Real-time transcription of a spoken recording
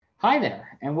Hi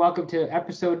there, and welcome to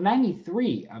episode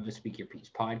 93 of the Speak Your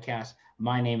Piece podcast.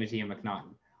 My name is Ian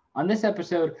McNaughton. On this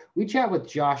episode, we chat with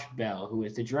Josh Bell, who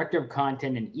is the Director of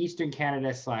Content in Eastern Canada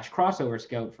 / crossover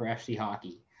scout for FC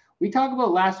Hockey. We talk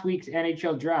about last week's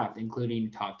NHL draft,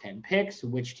 including top 10 picks,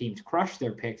 which teams crushed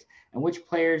their picks, and which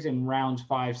players in rounds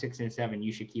 5, 6, and 7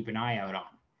 you should keep an eye out on.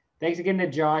 Thanks again to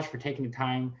Josh for taking the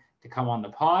time to come on the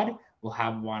pod. We'll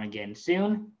have him on again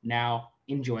soon. Now,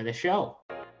 enjoy the show.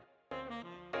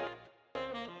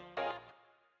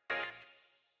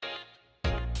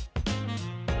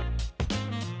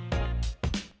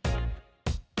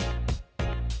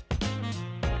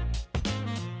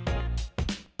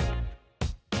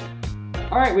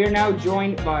 All right, we are now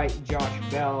joined by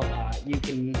Josh Bell. You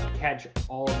can catch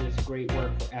all of this great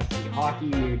work for FC Hockey.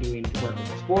 You're doing work with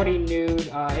the Sporting News.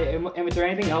 And is there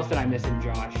anything else that I'm missing,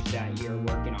 Josh, that you're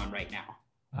working on right now?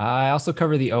 I also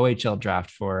cover the OHL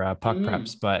draft for Puck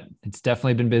Preps, but it's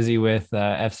definitely been busy with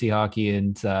FC Hockey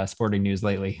and Sporting News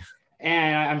lately.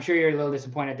 And I'm sure you're a little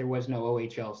disappointed there was no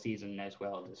OHL season as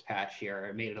well this past year.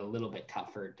 It made it a little bit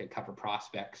tougher to cover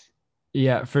prospects.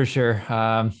 Yeah, for sure.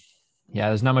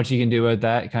 There's not much you can do with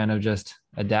that. Kind of just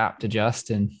adapt, adjust,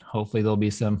 and hopefully there'll be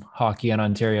some hockey in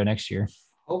Ontario next year.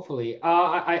 Hopefully.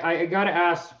 I got to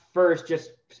ask first,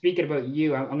 just speaking about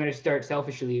you, I'm going to start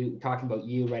selfishly talking about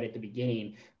you right at the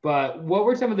beginning. But what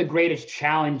were some of the greatest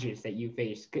challenges that you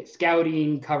faced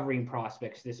scouting, covering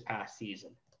prospects this past season?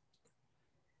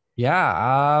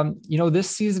 Yeah, this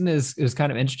season is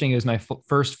kind of interesting. It was my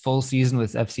first full season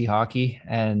with FC Hockey,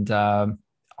 and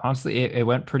honestly, it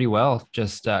went pretty well.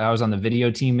 Just I was on the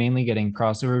video team mainly, getting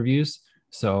crossover reviews,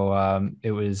 so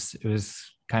it was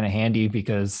kind of handy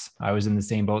because I was in the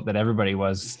same boat that everybody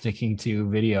was, sticking to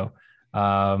video.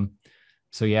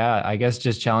 So yeah, I guess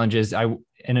just challenges.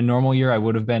 In a normal year, I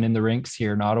would have been in the rinks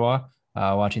here in Ottawa,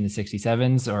 watching the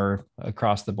 67s, or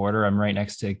across the border. I'm right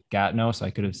next to Gatineau, so I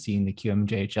could have seen the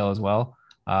QMJHL as well.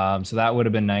 So that would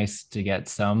have been nice to get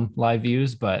some live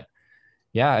views. But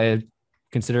yeah,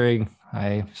 considering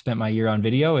I spent my year on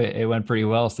video, it went pretty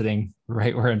well, sitting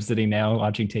right where I'm sitting now,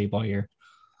 watching tape all year.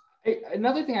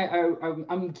 Another thing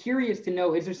I'm curious to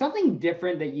know, is there something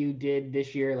different that you did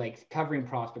this year, like covering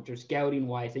prospects or scouting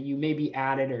wise, that you maybe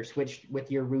added or switched with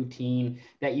your routine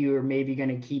that you are maybe going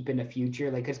to keep in the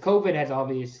future? Like, because COVID has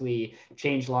obviously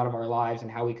changed a lot of our lives and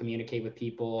how we communicate with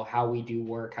people, how we do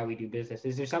work, how we do business.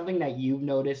 Is there something that you've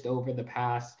noticed over the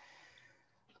past,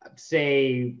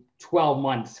 say, 12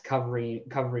 months covering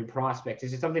prospects?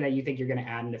 Is it something that you think you're going to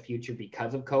add in the future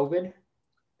because of COVID?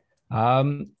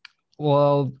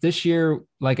 Well, this year,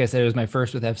 like I said, it was my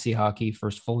first with FC Hockey,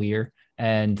 first full year.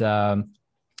 And I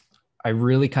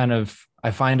really I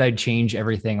find I'd change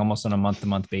everything almost on a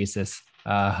month-to-month basis.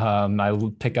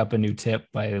 I pick up a new tip.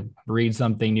 I read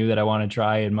something new that I want to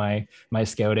try in my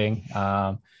scouting.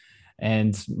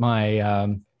 And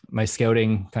my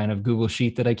scouting kind of Google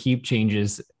sheet that I keep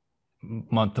changes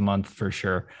month to month for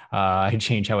sure. I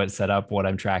change how it's set up, what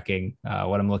I'm tracking,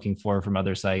 what I'm looking for from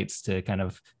other sites to kind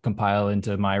of compile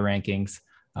into my rankings.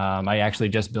 I actually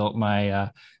just built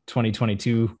my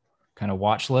 2022 kind of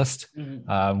watch list,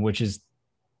 which is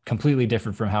completely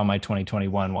different from how my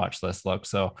 2021 watch list looks.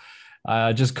 So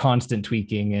just constant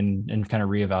tweaking and kind of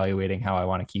reevaluating how I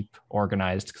want to keep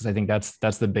organized, because I think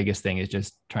that's the biggest thing, is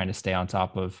just trying to stay on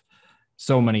top of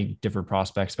so many different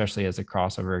prospects, especially as a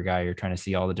crossover guy. You're trying to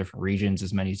see all the different regions,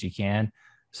 as many as you can.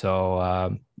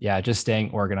 So just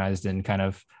staying organized and kind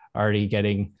of already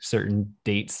getting certain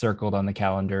dates circled on the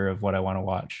calendar of what I want to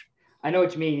watch. I know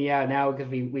what you mean. Yeah, now because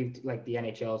we've like the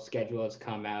NHL schedule has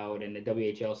come out and the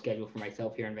WHL schedule for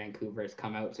myself here in Vancouver has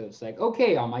come out. So it's like,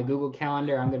 okay, on my Google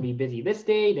Calendar, I'm going to be busy this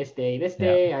day, this day, this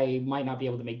day. Yeah. I might not be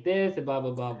able to make this, and blah,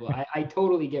 blah, blah, blah. I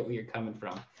totally get where you're coming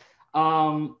from.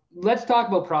 Let's talk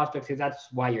about prospects, because that's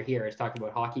why you're here, is talking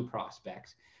about hockey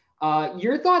prospects.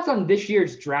 Your thoughts on this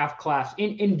year's draft class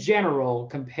in general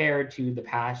compared to the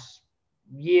past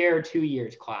year, 2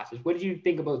 years classes? What did you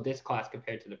think about this class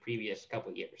compared to the previous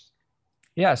couple of years?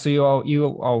 Yeah, so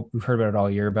we've heard about it all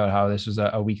year about how this was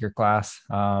a weaker class,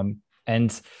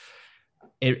 and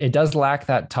it does lack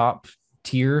that top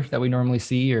tier that we normally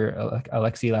see, your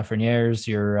Alexis Lafrenières,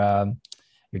 your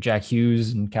Jack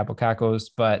Hughes and Capo Cacos.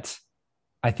 But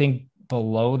I think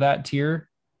below that tier,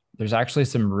 there's actually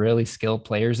some really skilled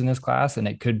players in this class, and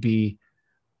it could be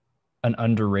an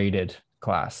underrated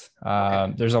class.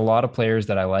 Okay. There's a lot of players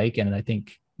that I like, and I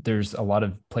think there's a lot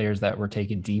of players that were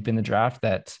taken deep in the draft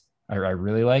that I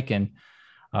really like. And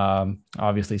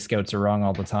obviously scouts are wrong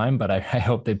all the time, but I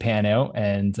hope they pan out,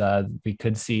 and we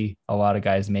could see a lot of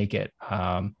guys make it.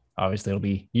 Obviously it'll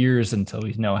be years until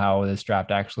we know how this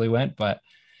draft actually went, but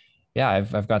yeah,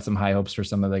 I've got some high hopes for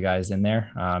some of the guys in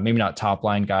there. Maybe not top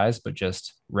line guys, but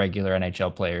just regular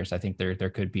NHL players. I think there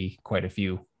could be quite a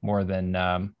few more than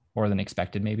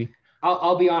expected, maybe.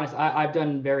 I'll be honest. I've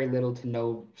done very little to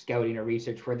no scouting or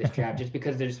research for this draft, just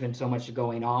because there's been so much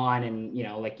going on, and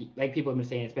like people have been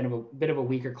saying, it's been a bit of a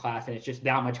weaker class, and it's just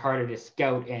that much harder to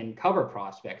scout and cover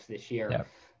prospects this year. Yeah.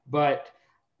 But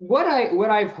what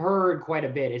I've heard quite a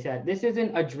bit is that this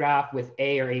isn't a draft with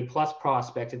A or A plus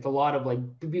prospects. It's a lot of like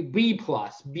B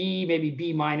plus, B maybe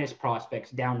B minus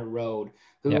prospects down the road,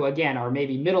 who Yeah. again are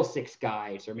maybe middle six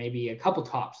guys, or maybe a couple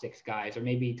top six guys, or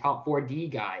maybe top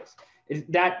 4D guys. Is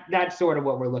that's sort of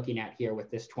what we're looking at here with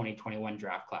this 2021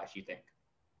 draft class, you think?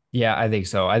 Yeah, I think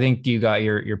so. I think you got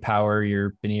your Power,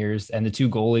 your Beniers, and the two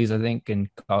goalies. I think, and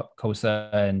Kosa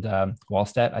and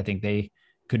Wallstedt. I think they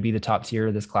could be the top tier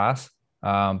of this class.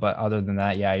 But other than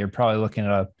that, yeah, you're probably looking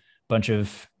at a bunch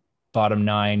of bottom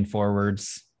nine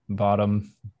forwards,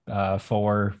 bottom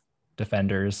four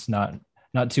defenders. Not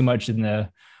too much in the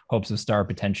hopes of star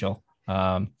potential.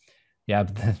 Yeah,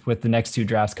 but with the next two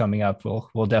drafts coming up,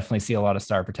 we'll definitely see a lot of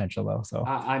star potential though. So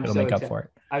I'm it'll so make up excited. for it.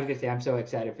 I was gonna say I'm so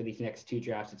excited for these next two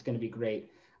drafts. It's gonna be great.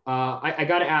 I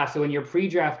got to ask. So in your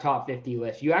pre-draft top 50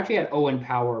 list, you actually had Owen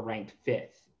Power ranked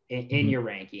fifth in Mhm. your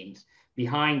rankings,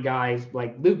 behind guys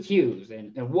like Luke Hughes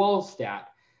and Wallstat.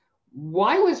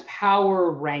 Why was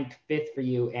Power ranked fifth for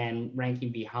you and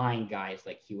ranking behind guys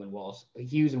like Hughes and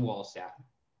Wallstat?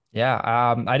 Yeah,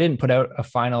 I didn't put out a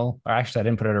final, or actually, I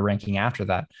didn't put out a ranking after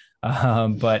that.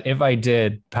 But if I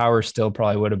did, Power still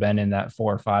probably would have been in that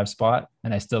 4 or 5 spot,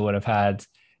 and I still would have had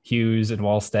Hughes and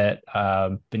Wallstedt,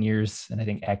 Beniers, and I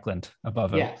think Eklund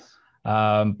above him. Yes.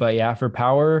 But yeah, for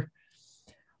Power,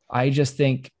 I just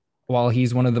think while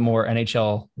he's one of the more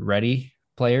NHL ready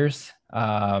players,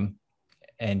 and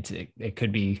it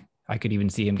could be, I could even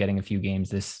see him getting a few games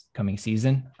this coming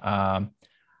season.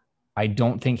 I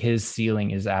don't think his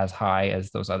ceiling is as high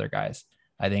as those other guys.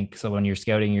 I think so. When you're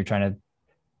scouting, you're trying to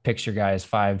picture guys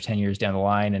 5, 10 years down the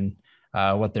line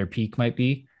and what their peak might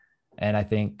be. And I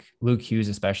think Luke Hughes,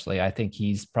 especially, I think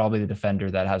he's probably the defender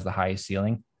that has the highest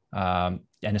ceiling. And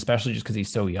especially just because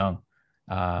he's so young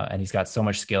and he's got so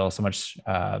much skill,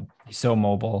 he's so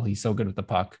mobile, he's so good with the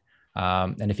puck.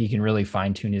 And if he can really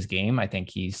fine tune his game, I think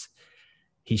he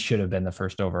should have been the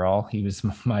first overall. He was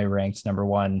my ranked number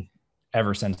one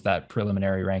ever since that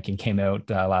preliminary ranking came out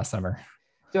last summer.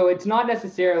 So it's not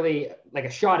necessarily like a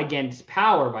shot against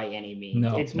Power by any means.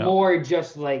 No, It's no. more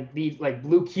just like these, like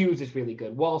Luke Hughes is really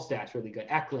good, Wallstat's really good,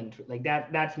 Eklund, like that.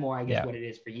 That's more, I guess, Yeah. what it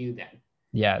is for you then.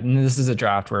 Yeah. And this is a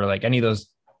draft where like any of those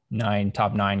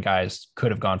top nine guys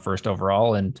could have gone first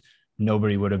overall and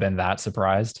nobody would have been that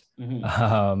surprised.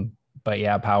 Mm-hmm. But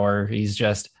yeah, Power, he's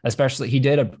just, especially, he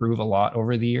did improve a lot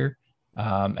over the year.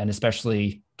 And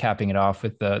especially capping it off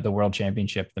with the world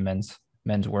championship, the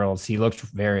men's worlds, he looked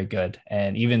very good.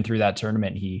 And even through that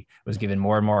tournament, he was given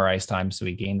more and more ice time. So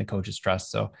he gained the coach's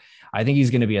trust. So I think he's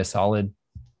going to be a solid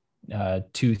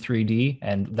 2-3D.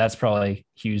 And that's probably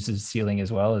Hughes's ceiling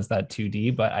as well, as that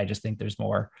 2D. But I just think there's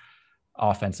more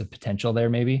offensive potential there,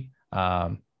 maybe.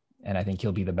 And I think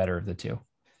he'll be the better of the two.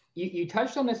 You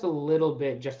touched on this a little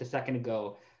bit just a second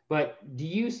ago, but do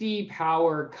you see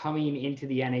Power coming into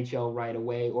the NHL right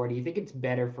away, or do you think it's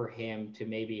better for him to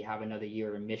maybe have another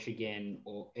year in Michigan,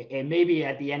 and maybe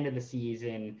at the end of the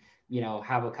season,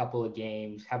 have a couple of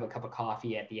games, have a cup of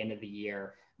coffee at the end of the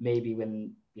year, maybe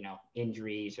when,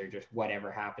 injuries or just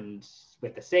whatever happens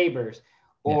with the Sabres,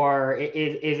 Yeah. or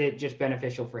is it just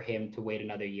beneficial for him to wait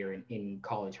another year in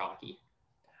college hockey?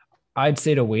 I'd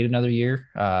say to wait another year.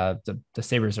 The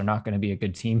Sabres are not going to be a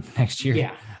good team next year,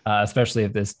 Yeah. Especially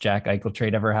if this Jack Eichel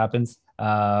trade ever happens.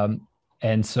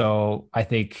 And so I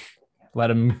think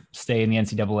let him stay in the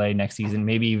NCAA next season,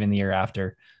 maybe even the year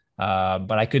after.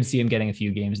 But I could see him getting a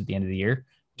few games at the end of the year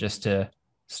just to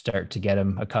start to get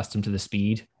him accustomed to the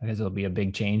speed, because it'll be a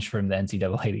big change from the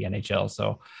NCAA to the NHL.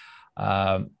 So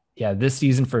yeah, this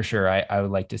season for sure, I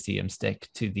would like to see him stick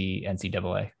to the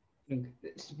NCAA.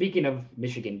 Speaking of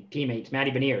Michigan teammates,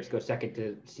 Matty Beniers goes second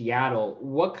to Seattle.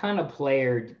 What kind of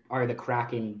player are the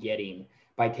Kraken getting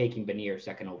by taking Beniers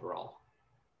second overall?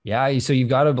 Yeah, so you've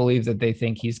got to believe that they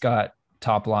think he's got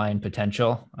top line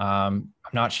potential. I'm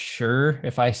not sure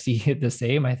if I see it the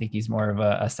same. I think he's more of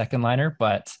a second liner,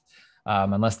 but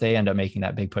unless they end up making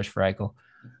that big push for Eichel.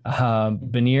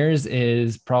 Beniers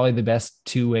is probably the best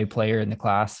two-way player in the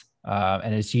class.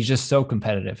 And he's just so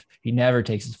competitive. He never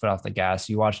takes his foot off the gas.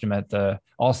 You watched him at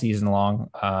all season long,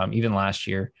 even last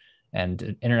year,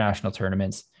 and international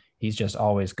tournaments. He's just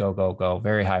always go, go, go,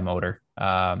 very high motor.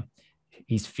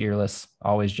 He's fearless,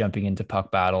 always jumping into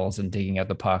puck battles and digging out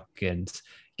the puck and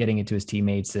getting into his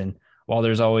teammates. And while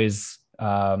there's always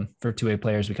for two-way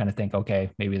players, we kind of think, okay,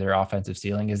 maybe their offensive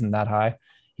ceiling isn't that high.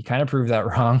 He kind of proved that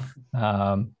wrong,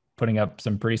 putting up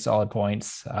some pretty solid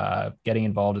points, getting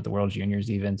involved at the World Juniors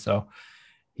even. So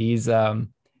he's going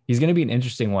to be an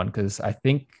interesting one because I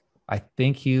think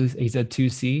he's a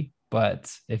 2C,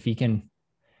 but if he can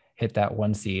hit that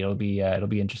 1C, it'll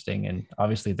be interesting. And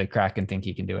obviously the Kraken think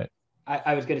he can do it.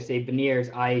 I was going to say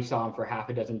Beniers, I saw him for half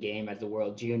a dozen game as the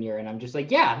World Junior, and I'm just like,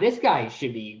 yeah, this guy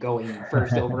should be going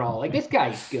first overall. Like, this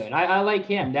guy's good. I like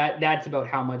him. That's about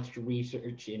how much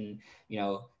research and,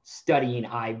 studying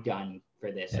I've done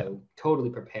for this. Yeah. So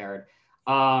totally prepared.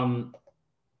 My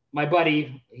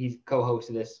buddy, he's co-host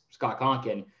of this, Scott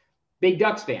Conkin, big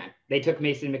Ducks fan. They took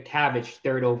Mason McTavish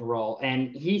third overall,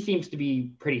 and he seems to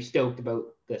be pretty stoked about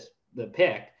the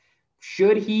pick.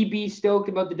 Should he be stoked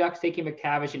about the Ducks taking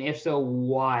McTavish? And if so,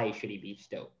 why should he be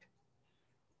stoked?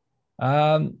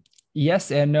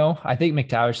 Yes and no. I think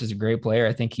McTavish is a great player.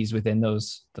 I think he's within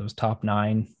those top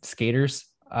 9 skaters.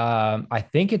 I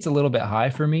think it's a little bit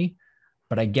high for me,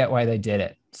 but I get why they did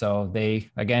it. So this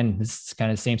is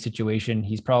kind of the same situation.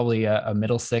 He's probably a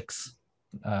middle 6,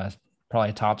 probably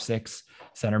a top 6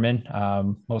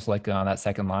 centerman, most likely on that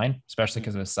second line, especially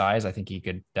because of his size. I think he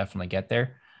could definitely get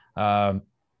there.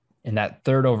 In that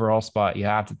third overall spot, you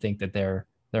have to think that they're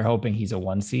hoping he's a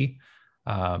 1C.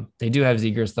 They do have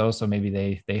Zegras though, so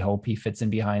maybe they hope he fits in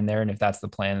behind there. And if that's the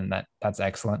plan, then that's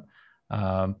excellent.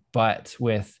 But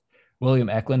with William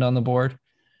Eklund on the board,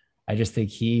 I just think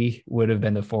he would have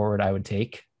been the forward I would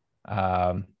take,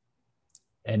 and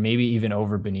maybe even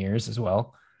over Beniers as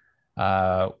well.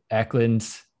 Eklund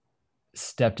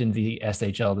stepped into the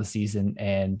SHL this season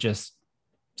and just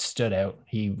stood out.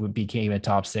 He became a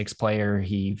top 6 player.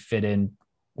 He fit in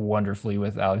wonderfully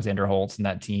with Alexander Holtz and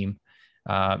that team.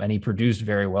 And he produced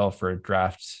very well for a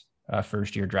draft,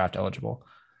 first year draft eligible.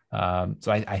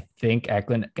 So I think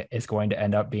Eklund is going to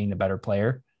end up being the better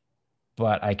player,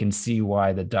 but I can see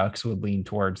why the Ducks would lean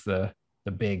towards the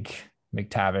big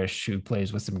McTavish, who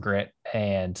plays with some grit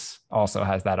and also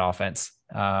has that offense.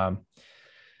 So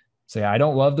yeah, I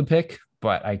don't love the pick,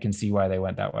 but I can see why they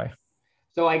went that way.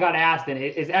 So I got asked, and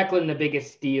is Eklund the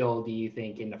biggest steal, do you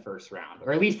think, in the first round?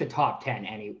 Or at least the top 10,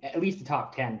 at least the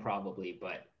top 10 probably,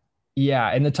 but.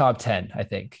 Yeah, in the top 10, I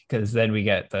think, because then we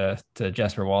get to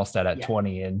Jesper Wallstedt at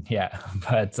 20, and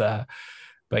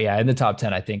but yeah, in the top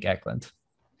 10, I think Eklund.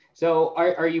 So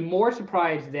are you more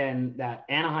surprised then that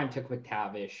Anaheim took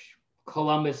McTavish,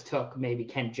 Columbus took maybe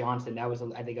Kent Johnson? That was,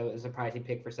 I think, a surprising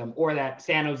pick for some, or that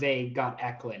San Jose got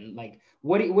Eklund? Like,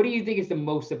 what do you think is the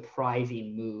most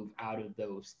surprising move out of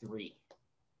those 3?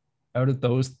 Out of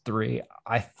those 3,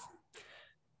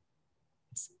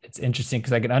 it's interesting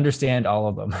because I can understand all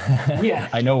of them. Yeah,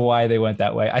 I know why they went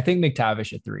that way. I think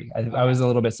McTavish at 3. I was a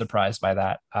little bit surprised by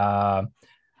that.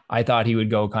 I thought he would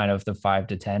go kind of the 5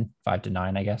 to 10, 5 to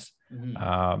 9, I guess.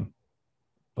 Mm-hmm.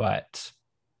 But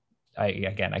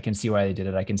I can see why they did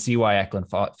it. I can see why Eklund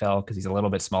fell because he's a little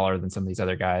bit smaller than some of these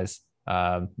other guys.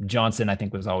 Johnson, I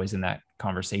think, was always in that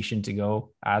conversation to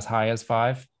go as high as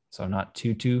 5. So I'm not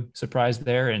too surprised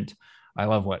there. And I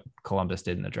love what Columbus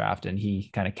did in the draft, and he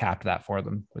kind of capped that for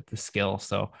them with the skill.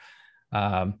 So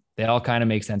they all kind of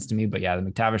make sense to me. But yeah, the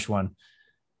McTavish one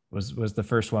was the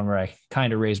first one where I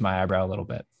kind of raised my eyebrow a little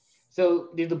bit. So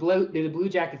did the Blue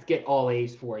Jackets get all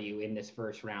A's for you in this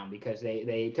first round? Because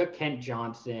they took Kent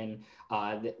Johnson,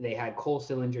 they had Cole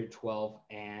Sillinger 12,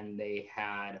 and they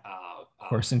had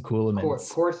Corson Kuhlman.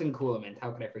 Corson Kuhlman.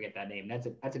 How could I forget that name?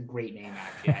 That's a great name,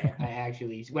 actually. I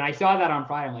actually, when I saw that on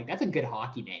Friday, I'm like, that's a good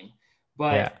hockey name.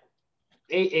 But yeah.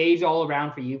 A's all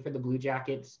around for you for the Blue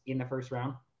Jackets in the first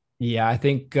round? Yeah, I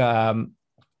think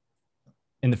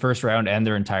in the first round and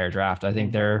their entire draft, I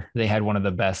think they had one of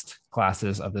the best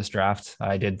classes of this draft.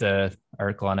 I did the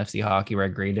article on FC Hockey where I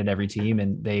graded every team,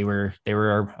 and they were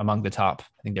among the top.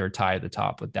 I think they were tied at the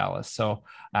top with Dallas. So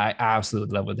I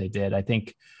absolutely love what they did. I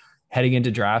think heading into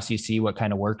drafts, you see what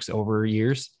kind of works over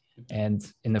years. And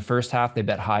in the first half, they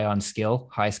bet high on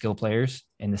high skill players.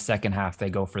 In the second half, they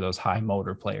go for those high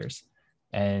motor players.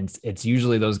 And it's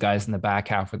usually those guys in the back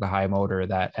half with the high motor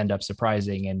that end up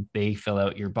surprising, and they fill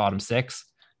out your bottom 6,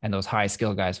 and those high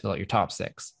skill guys fill out your top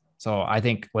 6. So I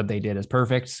think what they did is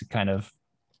perfect, kind of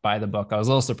by the book. I was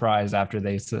a little surprised after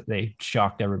they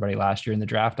shocked everybody last year in the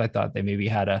draft. I thought they maybe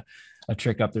had a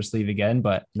trick up their sleeve again,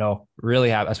 but no,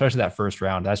 really have, especially that first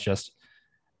round. That's just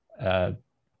a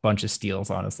bunch of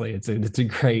steals. Honestly, it's a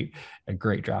great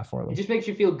draft for them. It just makes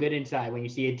you feel good inside when you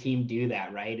see a team do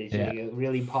that, right? It's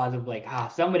really positive, like,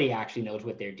 somebody actually knows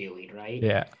what they're doing, right?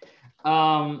 Yeah.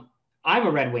 I'm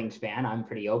a Red Wings fan. I'm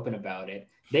pretty open about it.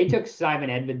 They took Simon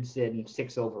Edvinsson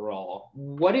 6 overall.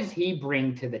 What does he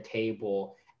bring to the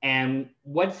table? And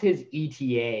what's his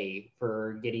ETA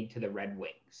for getting to the Red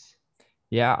Wings?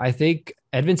 Yeah, I think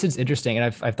Edvinson's interesting,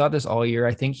 and I've thought this all year.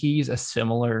 I think he's a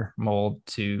similar mold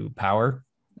to Power.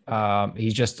 Okay.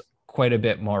 He's just quite a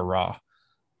bit more raw.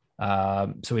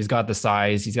 So he's got the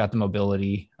size, he's got the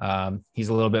mobility. He's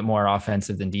a little bit more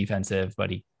offensive than defensive,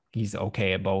 but he's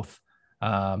okay at both.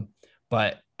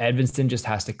 But Edvinsson just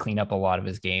has to clean up a lot of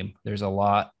his game. There's a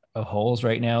lot of holes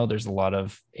right now. There's a lot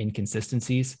of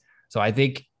inconsistencies. So I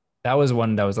think that was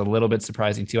one that was a little bit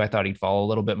surprising too. I thought he'd fall a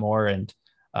little bit more, and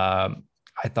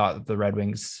I thought the Red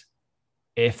Wings,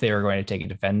 if they were going to take a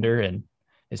defender and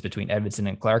it's between Edvinsson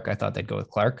and Clark, I thought they'd go with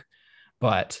Clark.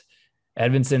 But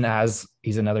Edvinsson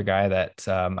he's another guy that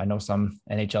I know some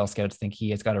NHL scouts think he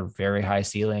has got a very high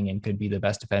ceiling and could be the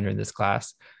best defender in this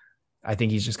class. I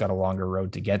think he's just got a longer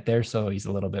road to get there, so he's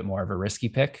a little bit more of a risky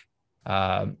pick.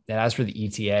 And as for the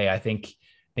ETA, I think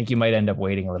you might end up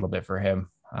waiting a little bit for him.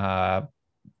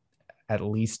 At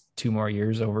least 2 more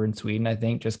years over in Sweden, I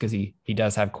think, just because he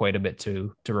does have quite a bit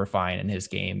to refine in his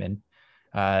game,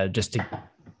 and just to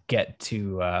get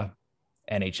to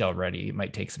NHL ready, it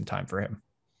might take some time for him.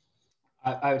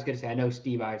 I was going to say, I know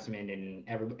Steve Eisman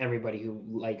and everybody who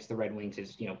likes the Red Wings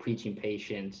is, preaching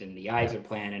patience and the Yzer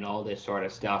plan and all this sort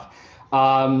of stuff.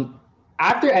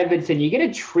 After Edvinsson, you get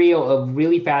a trio of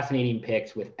really fascinating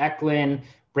picks with Eklund,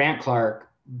 Brandt Clarke,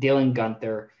 Dylan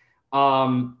Guenther.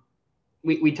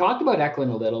 We talked about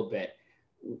Eklund a little bit.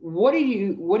 What do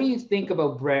you think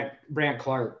about Brandt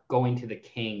Clarke going to the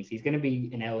Kings? He's going to be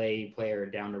an LA player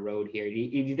down the road here. Do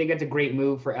you think that's a great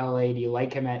move for LA? Do you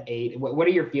like him at 8? What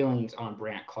are your feelings on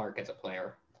Brandt Clarke as a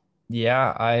player?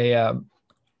 Yeah,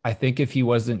 I think if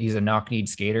he's a knock-kneed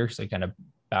skater, so he kind of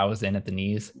bows in at the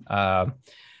knees.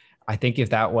 I think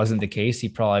if that wasn't the case, he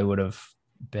probably would have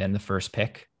been the first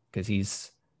pick because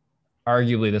he's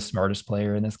arguably the smartest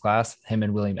player in this class. Him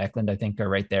and William Eklund, I think, are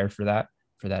right there for that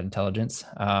intelligence.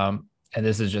 And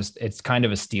this is it's kind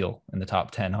of a steal in the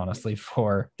top 10, honestly,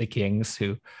 for the Kings,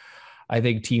 who I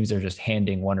think teams are just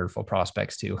handing wonderful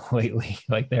prospects to lately.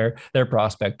 Like their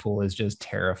prospect pool is just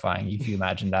terrifying. If you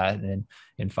imagine that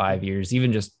in 5 years,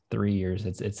 even just 3 years,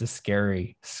 it's a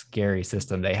scary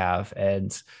system they have.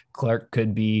 And Clark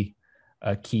could be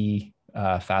a key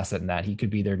facet in that. He could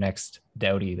be their next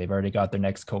Doughty. They've already got their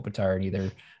next Kopitar in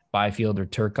either Byfield or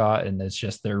Turcotte, and it's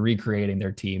just they're recreating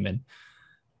their team. And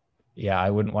yeah, I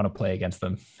wouldn't want to play against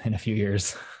them in a few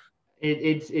years.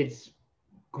 It's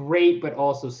great, but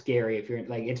also scary. If you're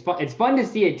like, it's fun to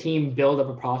see a team build up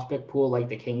a prospect pool like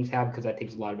the Kings have, because that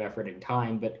takes a lot of effort and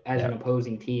time. But as an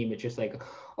opposing team, it's just like,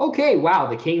 okay, wow,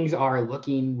 the Kings are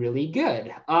looking really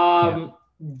good. Dylan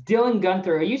Guenther,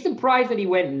 are you surprised that he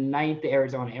went 9th to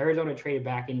Arizona? Arizona traded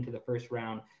back into the first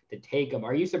round to take him.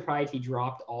 Are you surprised he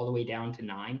dropped all the way down to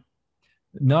 9?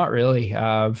 Not really.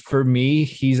 For me,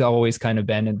 he's always kind of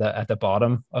been at the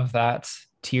bottom of that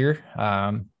tier.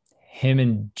 Him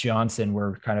and Johnson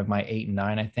were kind of my 8 and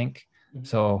 9, I think. Mm-hmm.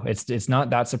 So it's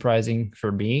not that surprising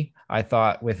for me. I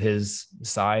thought with his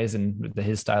size and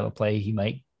his style of play, he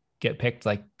might get picked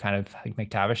like kind of like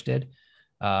McTavish did.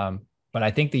 But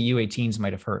I think the U18s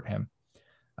might have hurt him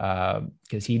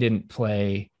because he didn't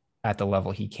play at the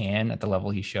level at the level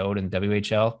he showed in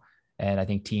WHL. And I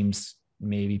think teams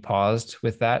maybe paused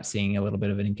with that, seeing a little bit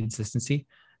of an inconsistency,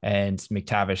 and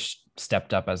McTavish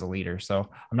stepped up as a leader. So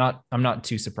I'm not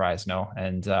too surprised. No.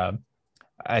 And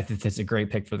I think it's a great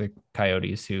pick for the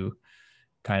Coyotes, who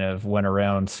kind of went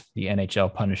around the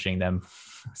NHL punishing them.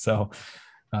 So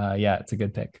yeah, it's a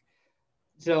good pick.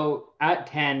 So at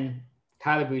 10,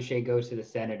 Tyler Boucher goes to the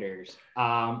Senators.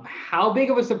 How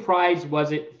big of a surprise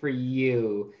was it for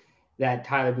you that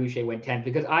Tyler Boucher went 10th?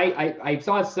 Because I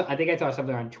saw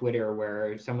something on Twitter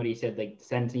where somebody said like the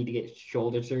Sens need to get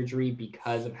shoulder surgery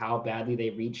because of how badly they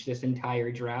reached this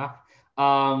entire draft.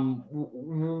 How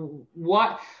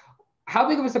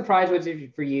big of a surprise was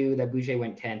it for you that Boucher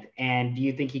went 10th? And do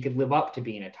you think he could live up to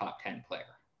being a top 10 player?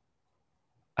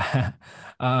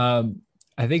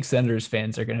 I think Senators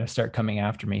fans are going to start coming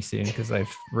after me soon because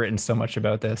I've written so much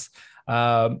about this.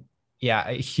 Yeah,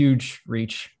 a huge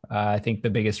reach. I think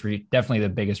definitely the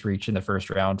biggest reach in the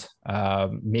first round,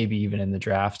 maybe even in the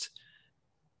draft.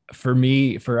 For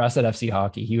us at FC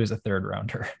Hockey, he was a 3rd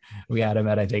rounder. We had him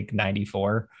at, I think,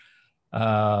 94.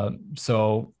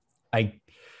 So I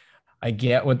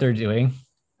get what they're doing.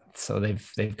 So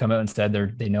they've come out and said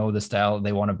they know the style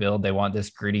they want to build. They want this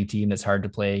gritty team that's hard to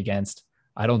play against.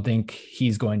 I don't think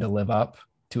he's going to live up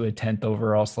to a 10th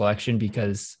overall selection,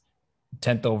 because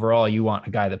 10th overall, you want a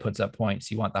guy that puts up points.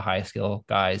 You want the high skill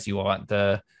guys. You want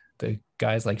the the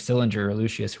guys like Sillinger or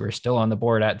Lucius, who are still on the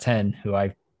board at 10, who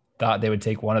I thought they would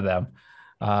take one of them.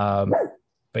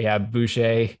 But yeah,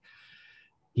 Boucher,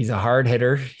 he's a hard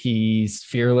hitter. He's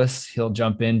fearless. He'll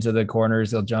jump into the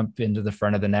corners. He'll jump into the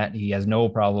front of the net. He has no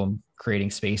problem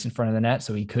creating space in front of the net.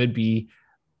 So he could be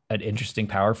an interesting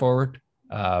power forward.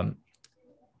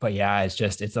 But yeah,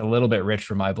 it's a little bit rich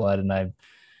for my blood. And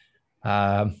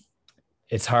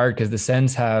it's hard because the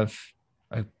Sens have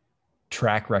a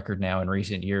track record now in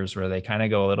recent years where they kind of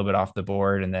go a little bit off the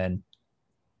board, and then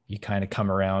you kind of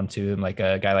come around to him, like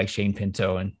a guy like Shane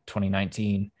Pinto in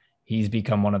 2019. He's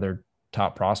become one of their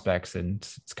top prospects, and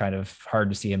it's kind of hard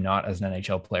to see him not as an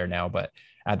NHL player now. But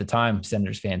at the time,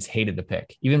 Senators fans hated the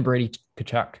pick. Even Brady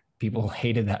Tkachuk, people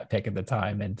hated that pick at the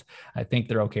time, and I think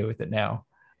they're okay with it now.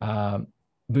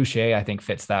 Boucher, I think,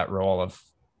 fits that role of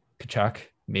Tkachuk,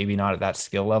 maybe not at that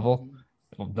skill level.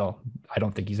 Though I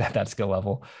don't think he's at that skill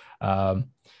level.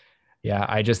 Yeah,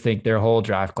 I just think their whole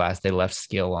draft class, they left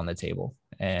skill on the table.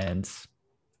 And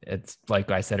it's like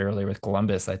I said earlier with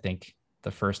Columbus, I think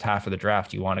the first half of the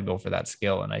draft, you want to go for that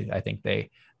skill. And I think they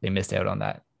missed out on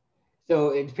that. So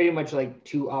it's pretty much like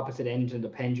two opposite ends of the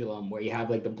pendulum, where you have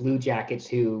like the Blue Jackets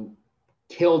who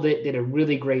killed it, did a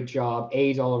really great job,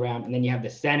 A's all around. And then you have the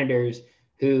Senators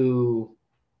who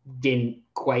didn't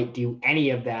quite do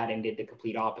any of that and did the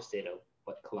complete opposite of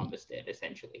what Columbus did,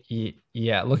 essentially.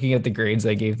 Yeah, looking at the grades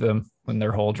I gave them when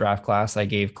their whole draft class, I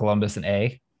gave Columbus an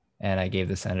A and I gave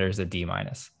the Senators a D-.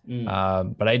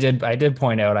 But I did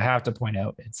point out, I have to point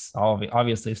out, it's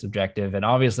obviously subjective, and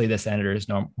obviously the Senators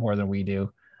know more than we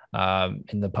do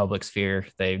in the public sphere.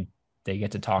 They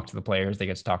get to talk to the players, they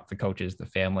get to talk to the coaches, the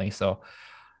family. So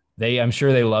I'm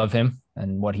sure they love him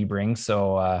and what he brings.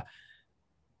 So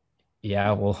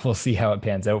yeah, we'll see how it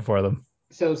pans out for them.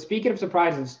 So speaking of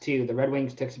surprises too, the Red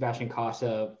Wings took Sebastian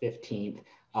Cossa 15th.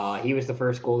 He was the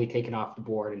first goalie taken off the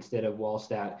board instead of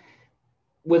Wallstedt.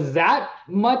 Was that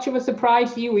much of a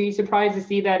surprise to you? Were you surprised to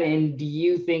see that? And do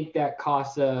you think that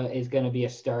Cossa is going to be a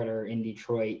starter in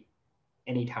Detroit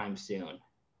anytime soon?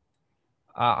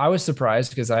 I was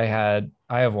surprised because I have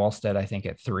Wallstedt, I think,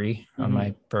 at 3 on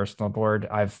my personal board.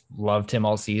 I've loved him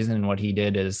all season, and what he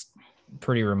did is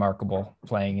pretty remarkable,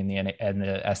 playing in the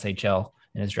SHL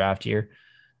in his draft year.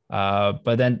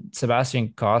 But then Sebastian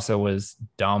Cossa was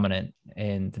dominant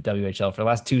in the WHL for the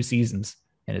last 2 seasons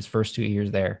in his first 2 years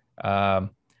there. I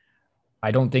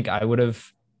don't think I would have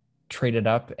traded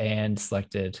up and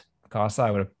selected Cossa.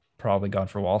 I would have probably gone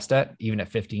for Wallstedt, even at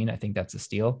 15. I think that's a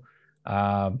steal.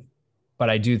 But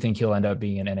I do think he'll end up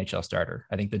being an NHL starter.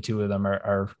 I think the two of them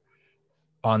are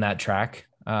on that track.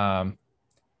 But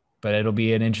it'll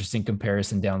be an interesting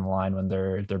comparison down the line when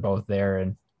they're both there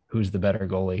and who's the better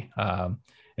goalie.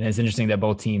 And it's interesting that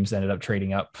both teams ended up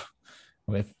trading up,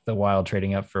 with the Wild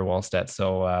trading up for Wallstedt.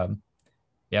 So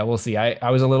yeah, we'll see.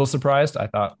 I was a little surprised. I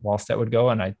thought Wallstedt would go,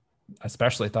 and I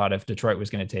especially thought if Detroit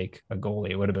was going to take a goalie,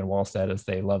 it would have been Wallstedt, as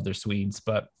they love their Swedes.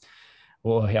 But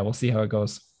we'll see how it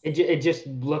goes. It just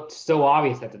looked so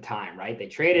obvious at the time, right? They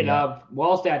traded up,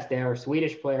 Wallstedt's there,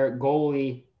 Swedish player,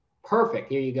 goalie,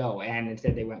 perfect, here you go. And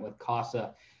instead they went with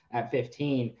Cossa at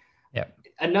 15. Yeah.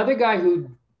 Another guy who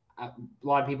a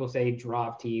lot of people say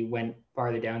dropped, he went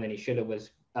farther down than he should have, was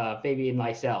Fabian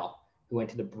Lysell, who went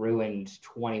to the Bruins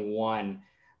 21.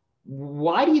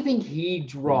 Why do you think he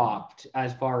dropped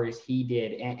as far as he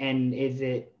did? And is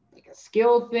it like a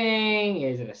skill thing?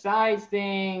 Is it a size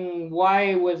thing?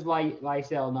 Why was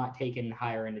Lysell not taken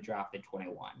higher in the draft than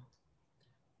 21?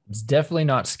 It's definitely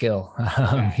not skill.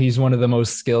 He's one of the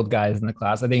most skilled guys in the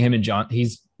class. I think him and John,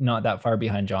 he's not that far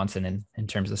behind Johnson in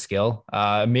terms of skill.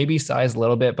 Maybe size a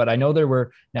little bit, but I know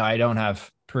now I don't have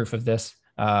proof of this.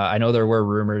 I know there were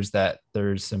rumors that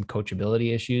there's some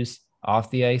coachability issues off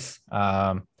the ice,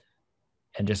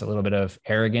 and just a little bit of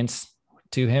arrogance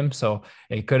to him. So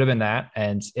it could have been that.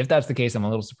 And if that's the case, I'm a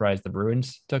little surprised the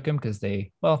Bruins took him, because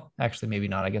actually maybe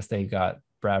not. I guess they got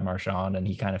Brad Marchand and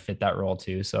he kind of fit that role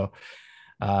too. So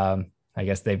I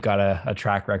guess they've got a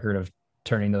track record of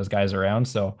turning those guys around.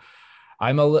 So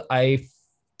it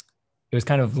was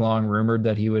kind of long rumored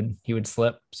that he would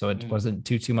slip. So it wasn't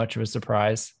too much of a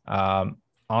surprise.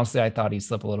 Honestly, I thought he'd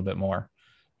slip a little bit more.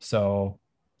 So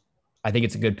I think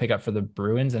it's a good pickup for the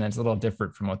Bruins, and it's a little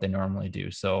different from what they normally do.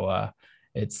 So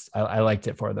I liked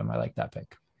it for them. I like that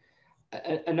pick.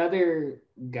 Another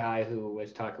guy who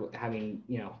was talking about having,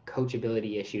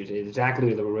 coachability issues is Zach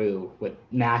Leroux with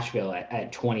Nashville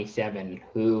at 27,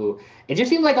 who it just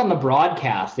seemed like on the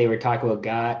broadcast, they were talking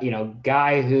about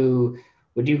guy who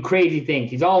would do crazy things.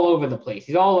 He's all over the place.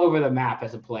 He's all over the map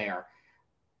as a player.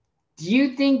 Do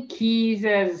you think he's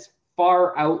as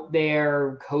far out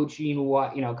there coaching,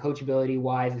 what, coachability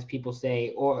wise, as people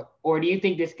say, or do you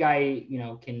think this guy,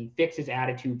 can fix his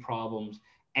attitude problems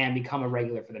and become a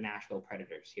regular for the Nashville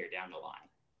Predators here down the line?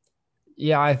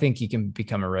 Yeah, I think he can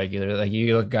become a regular. Like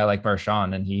you look at a guy like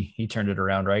Marchand, and he turned it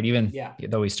around, right? Even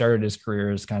though he started his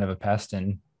career as kind of a pest,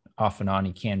 and off and on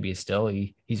he can be still,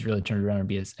 he's really turned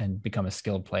around and become a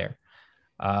skilled player.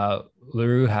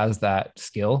 Leroux has that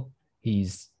skill.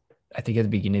 I think at the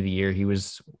beginning of the year, he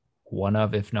was one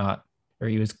of, if not, or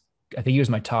I think he was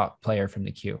my top player from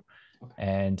the Q,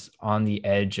 and on the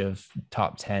edge of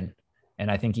top 10.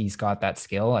 And I think he's got that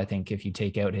skill. I think if you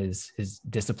take out his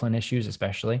discipline issues,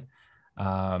 especially,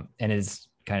 and his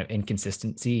kind of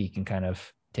inconsistency, he can kind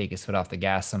of take his foot off the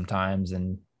gas sometimes,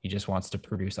 and he just wants to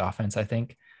produce offense, I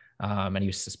think. And he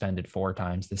was suspended 4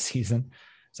 times this season.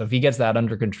 So if he gets that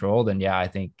under control, then yeah, I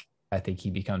think he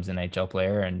becomes an NHL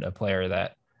player, and a player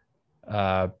that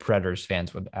Predators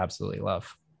fans would absolutely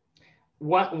love.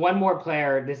 One more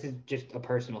player, this is just a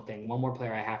personal thing. One more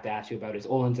player I have to ask you about is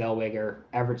Olen Zellweger,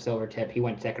 Everett Silvertip. He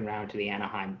went second round to the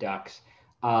Anaheim Ducks.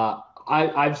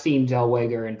 I've seen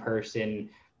Zellweger in person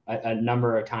a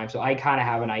number of times, so I kind of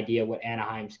have an idea what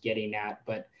Anaheim's getting at.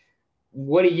 But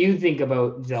what do you think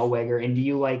about Zellweger, and do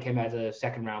you like him as a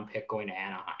second round pick going to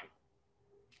Anaheim?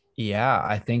 Yeah,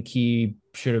 I think he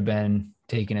should have been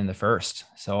taken in the first.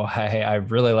 So I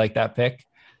really like that pick.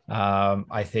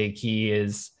 I think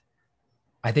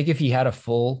if he had a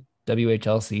full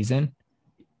WHL season,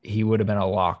 he would have been a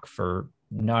lock for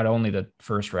not only the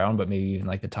first round, but maybe even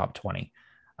like the top 20.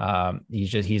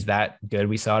 He's that good.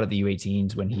 We saw it at the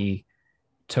U18s when he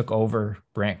took over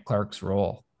Brandt Clarke's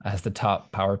role as the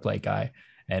top power play guy.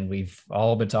 And we've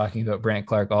all been talking about Brandt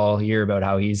Clarke all year about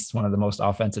how he's one of the most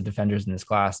offensive defenders in this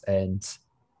class, and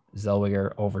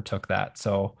Zellweger overtook that.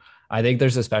 So I think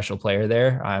there's a special player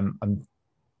there. I'm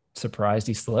surprised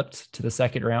he slipped to the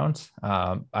second round.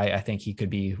 I think he could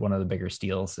be one of the bigger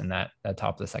steals in that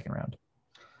top of the second round.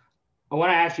 I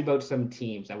want to ask you about some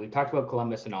teams. Now, we've talked about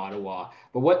Columbus and Ottawa,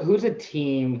 but who's a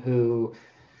team who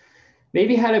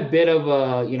maybe had a bit of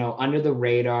a, under the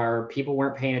radar, people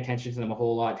weren't paying attention to them a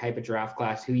whole lot type of draft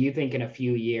class, who you think in a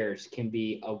few years can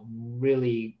be a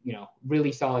really,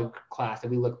 really solid class that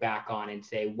we look back on and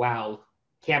say, wow,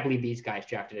 can't believe these guys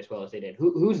drafted as well as they did.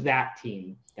 Who's that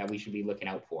team that we should be looking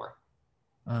out for?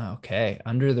 Okay.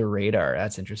 Under the radar.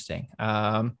 That's interesting.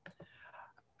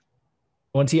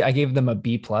 One team, I gave them a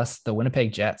B+, the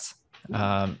Winnipeg Jets.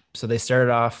 So they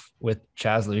started off with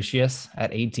Chaz Lucius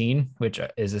at 18, which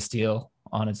is a steal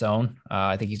on its own.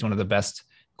 I think he's one of the best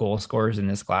goal scorers in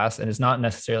this class. And it's not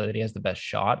necessarily that he has the best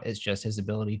shot. It's just his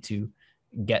ability to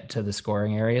get to the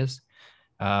scoring areas.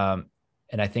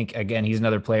 And I think, again, he's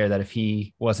another player that if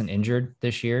he wasn't injured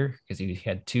this year, because he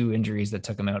had 2 injuries that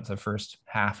took him out the first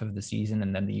half of the season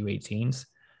and then the U18s,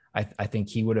 I think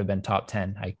he would have been top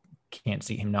 10. I can't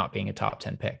see him not being a top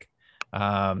 10 pick.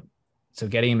 So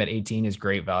getting him at 18 is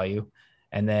great value.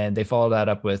 And then they followed that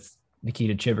up with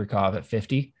Nikita Chibrikov at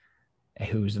 50,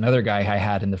 who's another guy I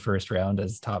had in the first round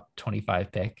as top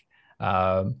 25 pick,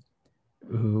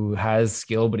 who has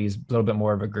skill, but he's a little bit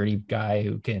more of a gritty guy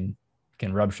who can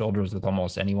rub shoulders with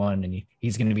almost anyone. And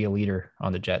he's going to be a leader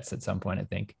on the Jets at some point, I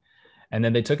think. And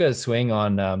then they took a swing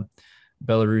on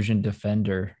Belarusian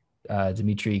defender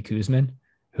Dmitry Kuzmin,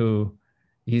 who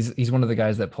he's one of the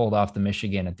guys that pulled off the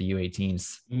Michigan at the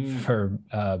U18s for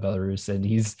Belarus. And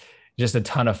he's just a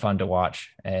ton of fun to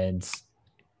watch. And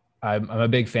I'm a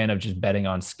big fan of just betting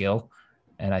on skill.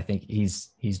 And I think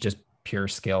he's just pure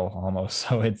skill almost.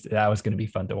 So that was going to be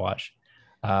fun to watch.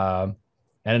 And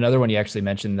another one, you actually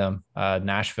mentioned them,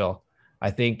 Nashville.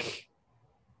 I think,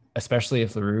 especially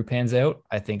if Leroux pans out,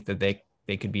 I think that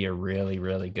they could be a really,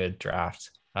 really good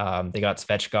draft. They got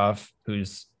Svechkov,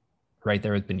 who's right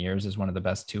there with Beniers as one of the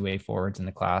best 2-way forwards in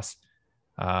the class.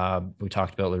 We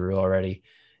talked about Leroux already.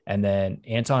 And then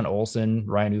Anton Olsen,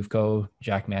 Ryan Ufko,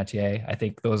 Jack Mathieu. I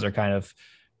think those are kind of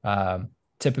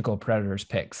typical Predators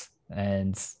picks.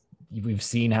 And we've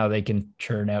seen how they can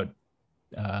churn out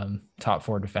top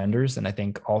 4 defenders. And I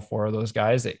think all 4 of those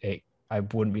guys, I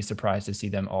wouldn't be surprised to see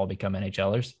them all become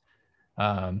NHLers.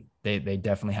 They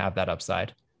definitely have that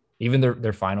upside. Even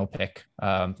their final pick,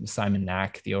 Simon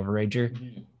Knack, the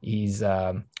overager, he's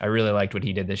I really liked what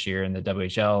he did this year in the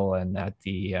WHL and at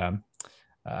the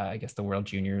I guess the World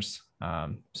Juniors.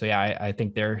 So yeah, I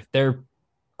think their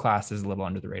class is a little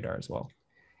under the radar as well.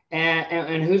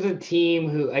 And who's a team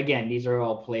who, again, these are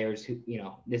all players who,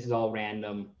 this is all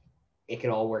random. It could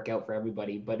all work out for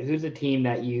everybody. But who's a team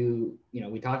that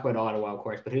we talk about Ottawa, of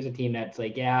course, but who's a team that's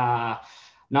like, yeah,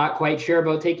 not quite sure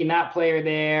about taking that player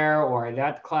there, or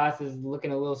that class is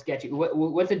looking a little sketchy.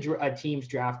 What's a team's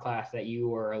draft class that you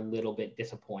were a little bit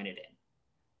disappointed in?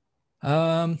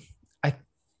 I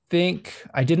think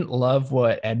I didn't love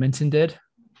what Edmonton did.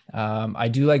 I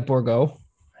do like Borgo.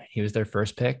 He was their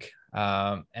first pick.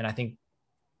 And I think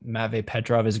Matvei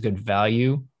Petrov is a good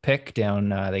value pick down.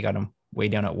 They got him way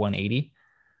down at 180.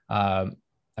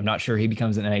 I'm not sure he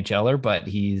becomes an NHLer, but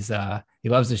he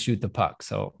loves to shoot the puck.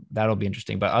 So that'll be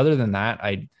interesting. But other than that,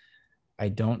 I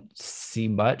don't see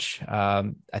much.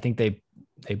 I think they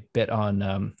bit on,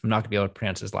 I'm not gonna be able to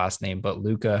pronounce his last name, but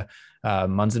Luca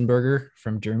Munzenberger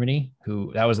from Germany,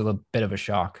 who that was a little bit of a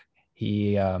shock.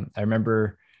 I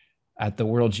remember at the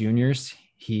World Juniors,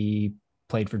 he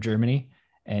played for Germany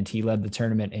and he led the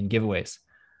tournament in giveaways.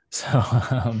 So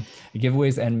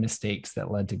giveaways and mistakes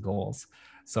that led to goals.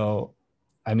 So,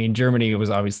 I mean, Germany was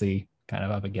obviously kind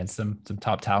of up against some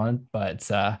top talent, but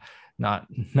not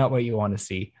what you want to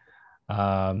see.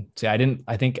 So I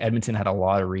think Edmonton had a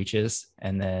lot of reaches.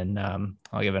 And then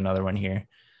I'll give another one here.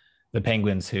 The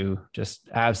Penguins, who just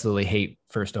absolutely hate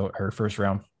first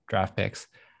round draft picks.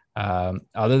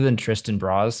 Other than Tristan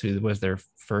Bras, who was their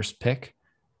first pick,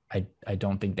 I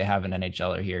don't think they have an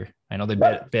NHLer here. I know they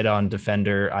bid on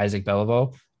defender Isaac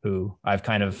Beliveau, who I've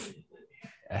kind of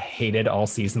hated all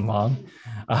season long.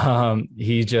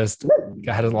 He just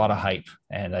had a lot of hype,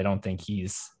 and I don't think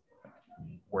he's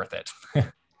worth it.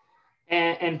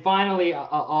 and finally,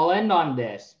 I'll end on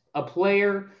this. A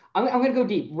player, I'm going to go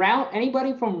deep.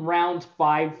 Anybody from rounds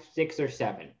 5, 6, or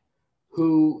 7,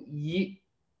 who you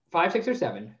 5, 6, or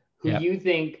 7, who you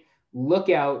think, look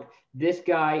out, this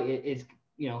guy is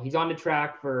he's on the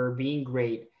track for being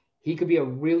great. He could be a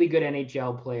really good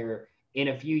NHL player in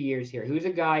a few years here. Who's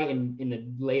a guy in the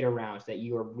later rounds that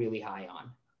you are really high on?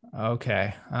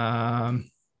 Okay.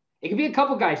 It could be a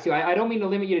couple guys too. I don't mean to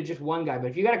limit you to just one guy,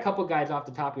 but if you got a couple guys off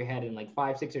the top of your head in like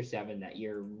 5, 6, or 7 that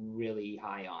you're really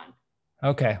high on.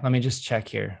 Okay. Let me just check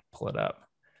here. Pull it up.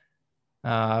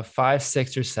 5,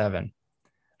 6, or 7.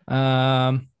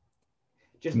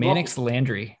 Just Mannix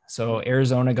Landry. So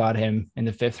Arizona got him in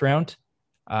the 5th round.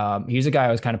 He's a guy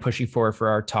I was kind of pushing for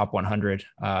our top 100.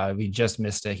 We just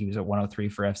missed it. He was at 103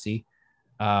 for FC.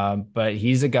 But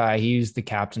he's a guy, he's the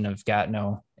captain of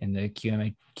Gatineau in the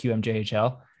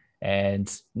QMJHL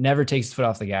and never takes his foot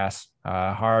off the gas.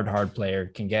 Hard player,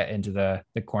 can get into the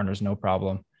corners, no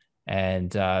problem.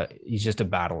 And he's just a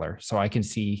battler. So I can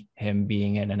see him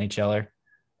being an NHLer.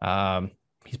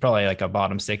 He's probably like a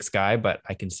bottom 6 guy, but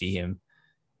I can see him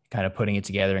kind of putting it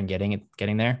together and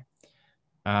getting there.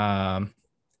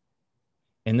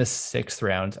 In the 6th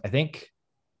round, I think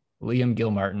Liam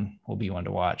Gilmartin will be one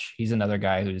to watch. He's another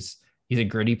guy he's a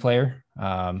gritty player,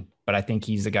 but I think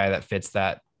he's a guy that fits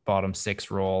that bottom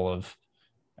 6 role of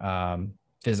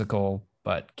physical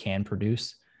but can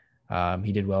produce.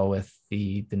 He did well with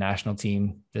the national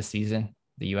team this season,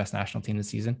 the U.S. national team this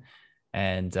season,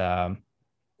 and I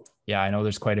know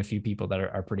there's quite a few people that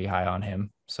are pretty high on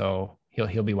him, so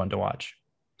he'll be one to watch.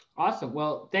 Awesome.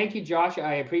 Well, thank you, Josh.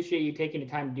 I appreciate you taking the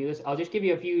time to do this. I'll just give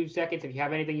you a few seconds. If you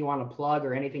have anything you want to plug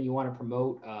or anything you want to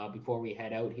promote before we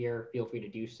head out here, feel free to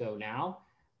do so now.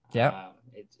 Yeah.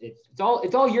 It's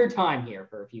all your time here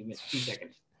for a few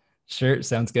seconds. Sure.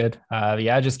 Sounds good.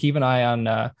 Just keep an eye on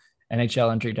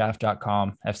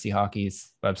NHLentrydraft.com, FC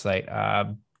Hockey's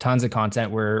website. Tons of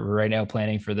content. We're right now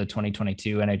planning for the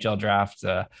 2022 NHL draft,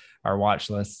 our watch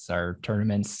lists, our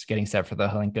tournaments, getting set for the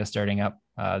Hlinka starting up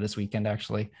this weekend,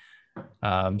 actually.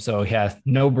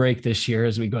 No break this year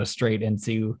as we go straight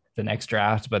into the next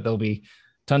draft, but there'll be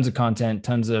tons of content,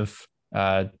 tons of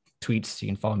tweets. You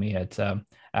can follow me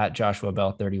at Joshua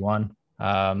Bell 31.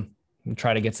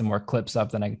 Try to get some more clips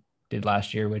up than I did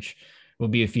last year, which will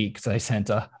be a feat because I sent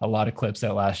a lot of clips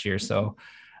out last year. So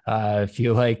if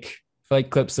you like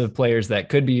clips of players that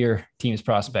could be your team's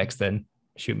prospects, then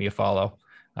shoot me a follow.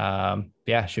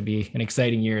 Should be an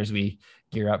exciting year as we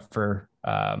gear up for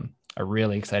a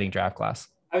really exciting draft class.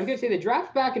 I was going to say the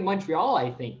draft's back in Montreal, I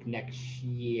think, next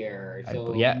year.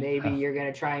 So maybe you're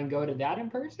going to try and go to that in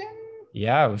person?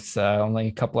 Yeah, it's only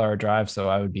a couple-hour drive, so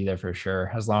I would be there for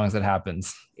sure, as long as it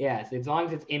happens. Yes, as long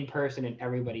as it's in person and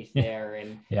everybody's there.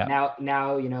 And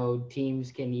now,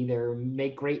 teams can either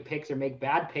make great picks or make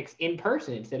bad picks in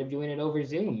person instead of doing it over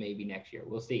Zoom maybe next year.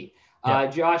 We'll see.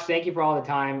 Josh, thank you for all the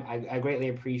time. I greatly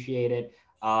appreciate it.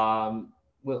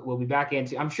 We'll be back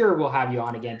into, I'm sure we'll have you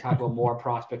on again, talk about more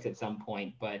prospects at some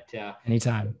point, but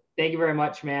anytime. Thank you very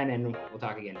much, man. And we'll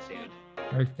talk again soon.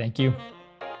 All right, thank you.